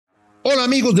Hola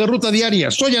amigos de Ruta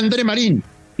Diaria, soy André Marín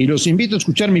y los invito a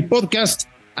escuchar mi podcast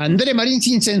André Marín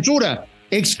sin censura,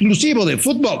 exclusivo de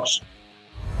Footbox.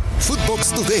 Footbox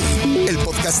Today, el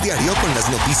podcast diario con las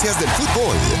noticias del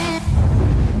fútbol.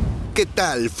 ¿Qué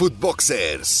tal,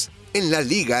 Footboxers? En la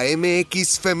Liga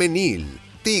MX femenil,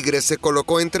 Tigres se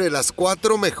colocó entre las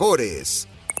 4 mejores.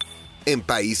 En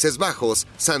Países Bajos,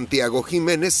 Santiago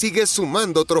Jiménez sigue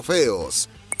sumando trofeos.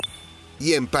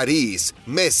 Y en París,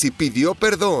 Messi pidió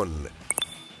perdón.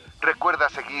 Recuerda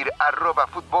seguir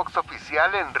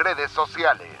 @FootboxOficial en redes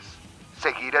sociales.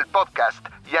 Seguir el podcast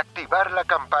y activar la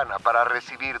campana para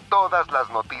recibir todas las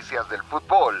noticias del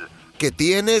fútbol que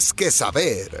tienes que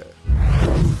saber.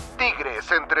 Tigres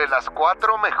entre las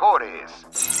 4 mejores.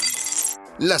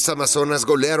 Las Amazonas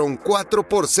golearon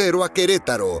 4-0 a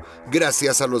Querétaro,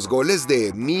 gracias a los goles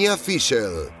de Mia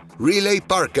Fischel, Riley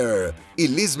Parker y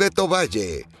Lisbeth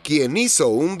Ovalle, quien hizo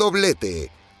un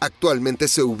doblete. Actualmente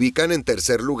se ubican en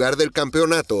tercer lugar del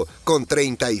campeonato con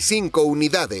 35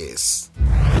 unidades.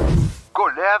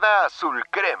 Goleada azul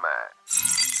crema.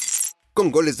 Con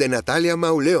goles de Natalia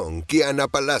Mauleón, Kiana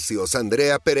Palacios,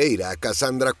 Andrea Pereira,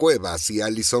 Cassandra Cuevas y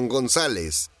Alison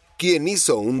González, quien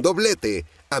hizo un doblete,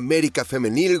 América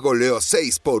Femenil goleó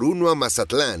 6-1 a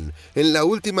Mazatlán en la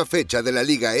última fecha de la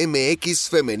Liga MX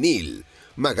Femenil.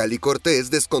 Magali Cortés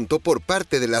descontó por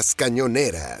parte de las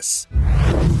cañoneras.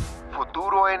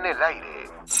 Futuro en el aire.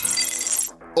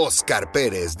 Oscar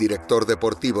Pérez, director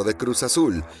deportivo de Cruz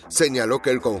Azul, señaló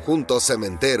que el conjunto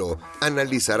cementero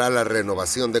analizará la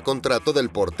renovación de contrato del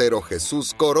portero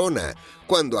Jesús Corona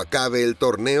cuando acabe el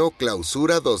torneo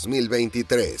Clausura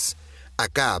 2023.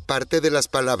 Acá, aparte de las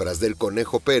palabras del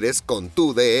Conejo Pérez con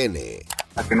TUDN.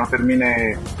 A que no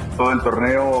termine todo el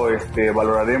torneo,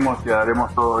 valoraremos y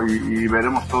haremos todo y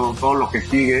veremos todo lo que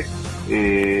sigue.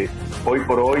 Hoy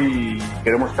por hoy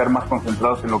queremos estar más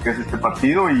concentrados en lo que es este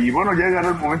partido y bueno, ya llegará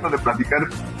el momento de platicar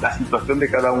la situación de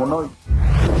cada uno.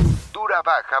 Dura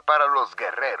baja para los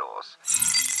guerreros.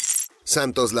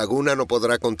 Santos Laguna no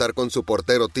podrá contar con su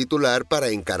portero titular para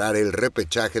encarar el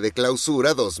repechaje de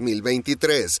Clausura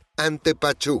 2023 ante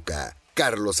Pachuca.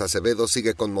 Carlos Acevedo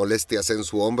sigue con molestias en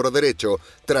su hombro derecho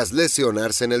tras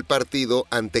lesionarse en el partido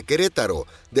ante Querétaro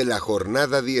de la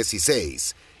jornada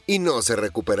 16 y no se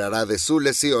recuperará de su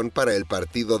lesión para el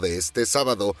partido de este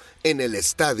sábado en el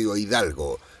Estadio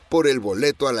Hidalgo por el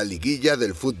boleto a la liguilla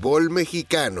del fútbol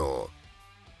mexicano.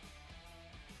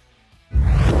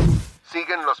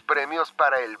 Siguen los premios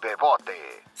para el Bebote.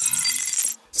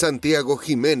 Santiago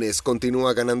Jiménez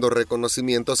continúa ganando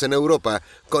reconocimientos en Europa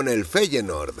con el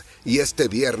Feyenoord y este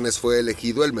viernes fue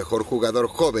elegido el mejor jugador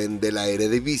joven de la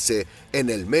Eredivisie en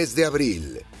el mes de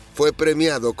abril. Fue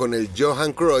premiado con el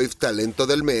Johan Cruyff Talento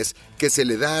del Mes que se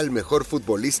le da al mejor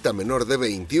futbolista menor de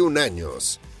 21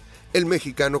 años. El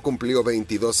mexicano cumplió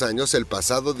 22 años el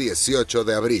pasado 18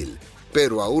 de abril,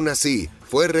 pero aún así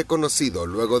fue reconocido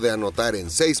luego de anotar en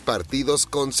 6 partidos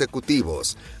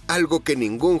consecutivos, algo que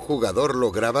ningún jugador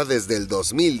lograba desde el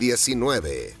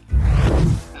 2019.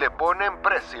 Le ponen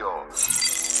precio.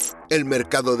 El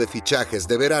mercado de fichajes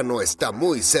de verano está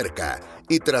muy cerca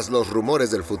y tras los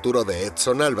rumores del futuro de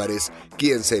Edson Álvarez,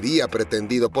 quien sería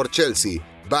pretendido por Chelsea,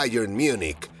 Bayern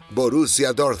Múnich,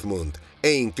 Borussia Dortmund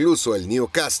e incluso el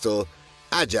Newcastle,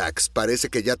 Ajax parece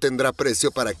que ya tendrá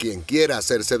precio para quien quiera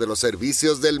hacerse de los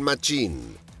servicios del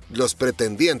machín. Los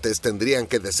pretendientes tendrían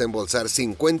que desembolsar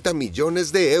 50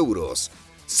 millones de euros,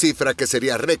 cifra que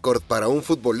sería récord para un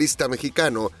futbolista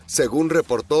mexicano, según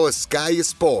reportó Sky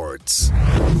Sports.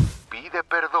 Pide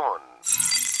perdón.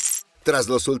 Tras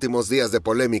los últimos días de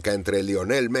polémica entre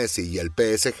Lionel Messi y el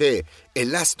PSG,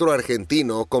 el astro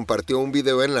argentino compartió un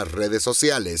video en las redes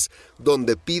sociales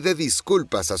donde pide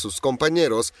disculpas a sus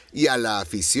compañeros y a la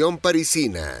afición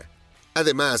parisina.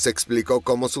 Además, explicó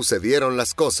cómo sucedieron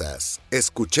las cosas.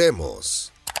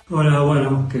 Escuchemos. Hola,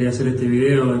 bueno, quería hacer este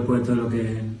video después de todo lo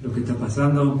que está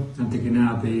pasando. Antes que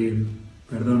nada, pedir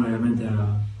perdón obviamente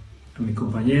a mis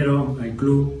compañeros, al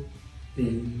club.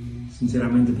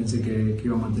 Sinceramente pensé que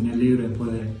iba a mantener libre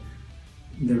después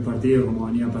del partido, como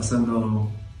venía pasando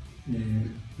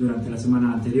durante las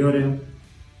semanas anteriores.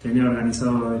 Tenía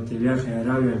organizado este viaje a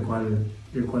Arabia,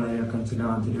 el cual había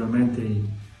cancelado anteriormente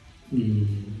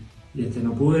y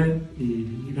no pude.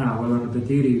 Y nada, vuelvo a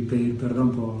repetir y pedir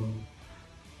perdón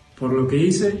por lo que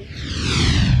hice.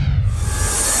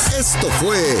 Esto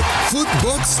fue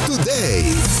Footbox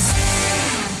Today.